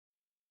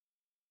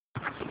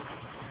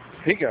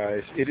Hey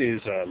guys, it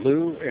is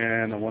Lou,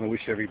 and I want to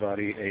wish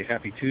everybody a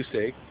happy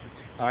Tuesday.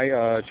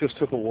 I just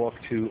took a walk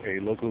to a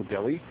local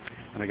deli,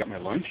 and I got my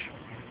lunch.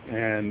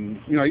 And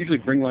I usually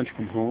bring lunch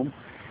from home,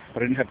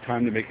 but I didn't have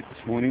time to make it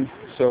this morning,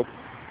 so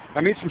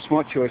I made some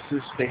smart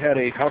choices. They had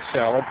a house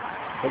salad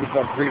that was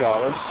about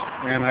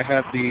 $3, and I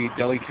had the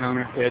deli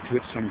counter add to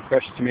it some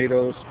fresh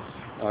tomatoes,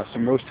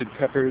 some roasted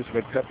peppers,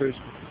 red peppers,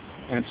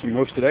 and some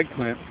roasted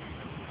eggplant.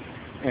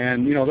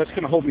 And that's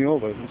going to hold me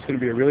over. It's going to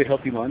be a really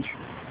healthy lunch.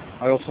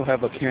 I also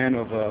have a can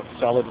of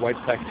solid white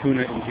pack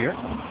tuna in here,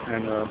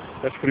 and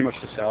that's pretty much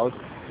the salad.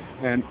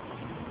 And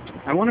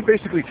I want to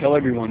basically tell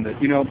everyone that,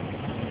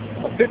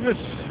 a fitness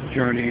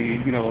journey,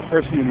 a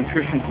personal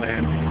nutrition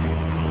plan,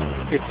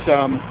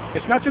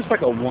 it's not just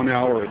like a 1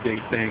 hour a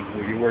day thing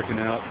where you're working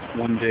out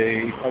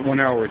 1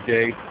 hour a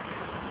day.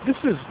 This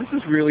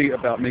is really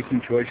about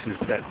making choices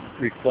that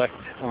reflect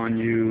on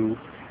you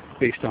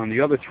based on the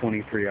other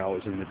 23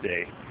 hours in the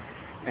day.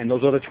 And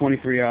those other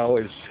 23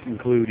 hours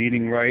include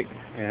eating right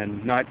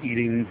and not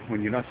eating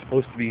when you're not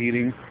supposed to be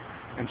eating,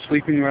 and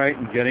sleeping right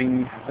and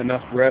getting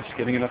enough rest,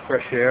 getting enough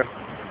fresh air.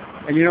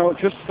 And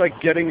just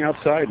like getting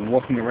outside and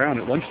walking around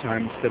at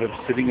lunchtime instead of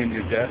sitting in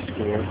your desk,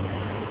 or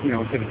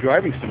instead of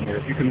driving somewhere.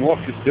 If you can walk,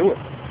 just do it.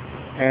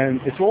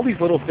 And it's all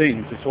these little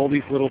things. It's all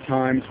these little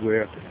times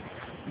where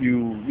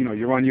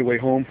you're on your way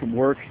home from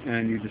work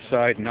and you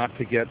decide not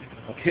to get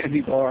a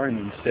candy bar,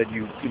 and instead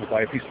you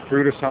buy a piece of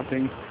fruit or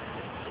something.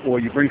 Or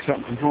you bring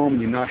something from home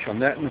and you nosh on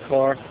that in the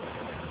car,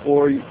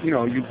 or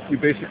you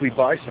basically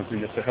buy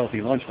something that's a healthy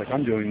lunch like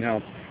I'm doing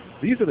now.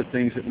 These are the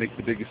things that make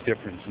the biggest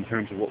difference in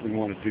terms of what we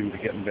want to do to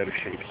get in better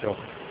shape. So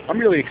I'm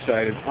really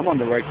excited. I'm on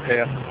the right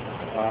path.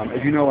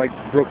 As you know, I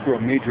broke through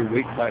a major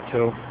weight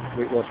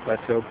loss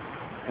plateau,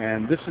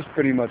 and this is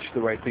pretty much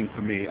the right thing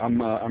for me.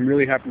 I'm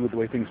really happy with the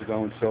way things are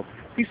going. So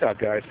peace out,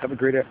 guys. Have a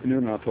great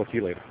afternoon, and I'll talk to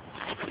you later.